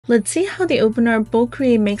Let's see how the OpenArt Bulk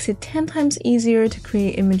Create makes it 10 times easier to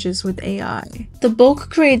create images with AI. The Bulk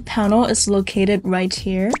Create panel is located right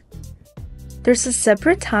here. There's a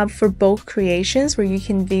separate tab for bulk creations where you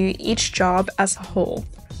can view each job as a whole.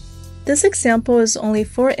 This example is only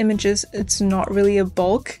 4 images, it's not really a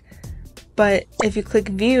bulk, but if you click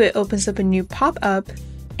view, it opens up a new pop-up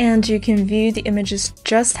and you can view the images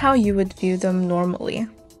just how you would view them normally.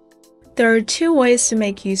 There are 2 ways to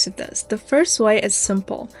make use of this. The first way is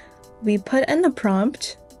simple. We put in the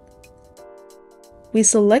prompt, we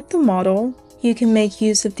select the model, you can make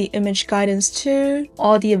use of the image guidance too.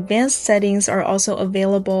 All the advanced settings are also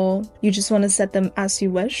available. You just want to set them as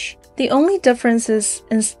you wish. The only difference is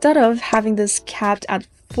instead of having this capped at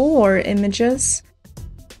 4 images,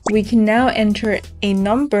 we can now enter a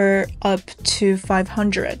number up to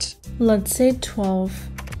 500. Let's say 12.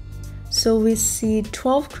 So we see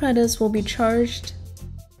 12 credits will be charged,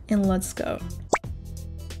 and let's go.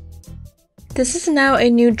 This is now a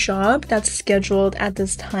new job that's scheduled at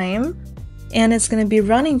this time, and it's going to be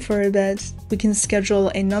running for a bit. We can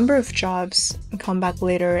schedule a number of jobs and come back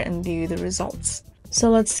later and view the results. So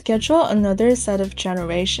let's schedule another set of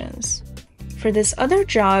generations. For this other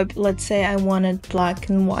job, let's say I wanted black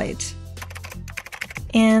and white.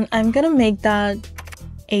 And I'm going to make that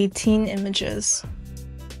 18 images.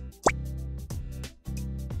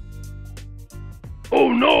 Oh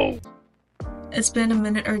no! It's been a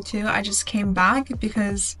minute or two. I just came back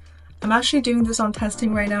because I'm actually doing this on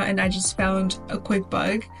testing right now and I just found a quick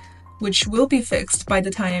bug which will be fixed by the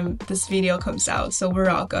time this video comes out, so we're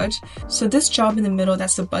all good. So this job in the middle,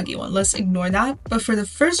 that's the buggy one. Let's ignore that. But for the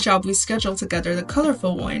first job we scheduled together, the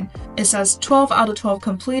colorful one, it says 12 out of 12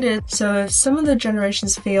 completed. So if some of the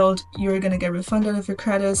generations failed, you're gonna get refunded of your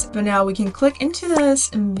credits. But now we can click into this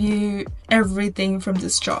and view everything from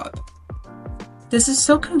this job. This is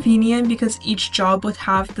so convenient because each job would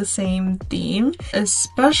have the same theme,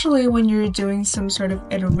 especially when you're doing some sort of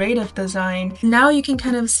iterative design. Now you can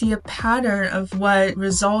kind of see a pattern of what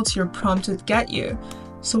results your prompt would get you.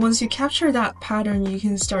 So once you capture that pattern, you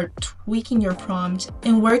can start tweaking your prompt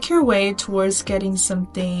and work your way towards getting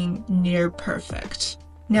something near perfect.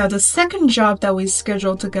 Now the second job that we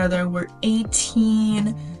scheduled together were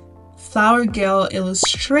 18 flower gale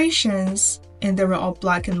illustrations, and they were all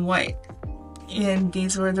black and white. And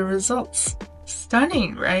these were the results.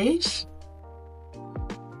 Stunning, right?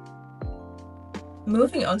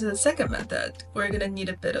 Moving on to the second method, we're gonna need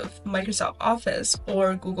a bit of Microsoft Office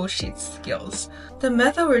or Google Sheets skills. The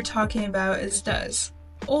method we're talking about is this,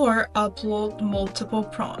 or upload multiple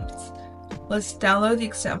prompts. Let's download the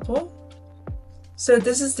example. So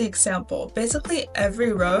this is the example. Basically,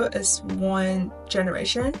 every row is one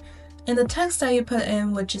generation, and the text that you put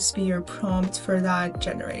in would just be your prompt for that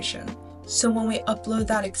generation. So when we upload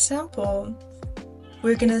that example,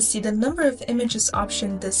 we're going to see the number of images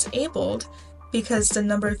option disabled because the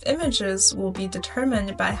number of images will be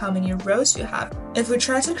determined by how many rows you have. If we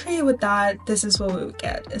try to create with that, this is what we would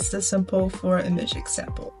get. It's the simple 4-image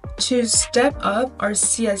example. To step up our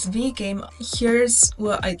CSV game, here's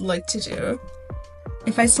what I'd like to do.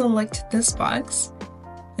 If I select this box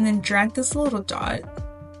and then drag this little dot,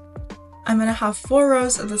 I'm going to have 4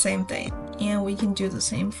 rows of the same thing. And we can do the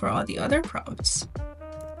same for all the other prompts.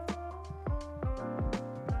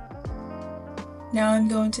 Now I'm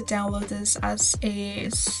going to download this as a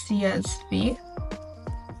CSV.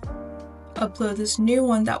 Upload this new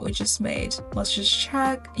one that we just made. Let's just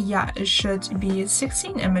check. Yeah, it should be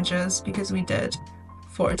 16 images because we did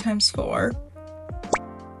 4 times 4.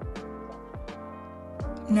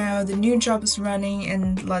 Now the new job is running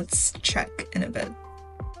and let's check in a bit.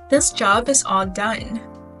 This job is all done.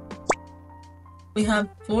 We have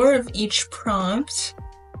 4 of each prompt.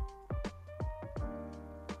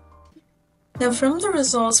 Now from the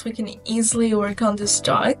results, we can easily work on this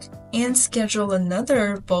doc and schedule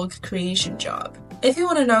another bulk creation job. If you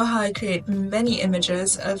want to know how I create many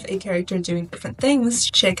images of a character doing different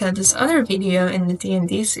things, check out this other video in the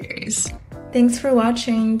D&D series. Thanks for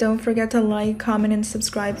watching. Don't forget to like, comment, and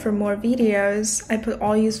subscribe for more videos. I put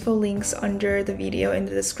all useful links under the video in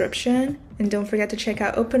the description. And don't forget to check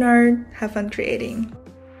out OpenArt. Have fun creating.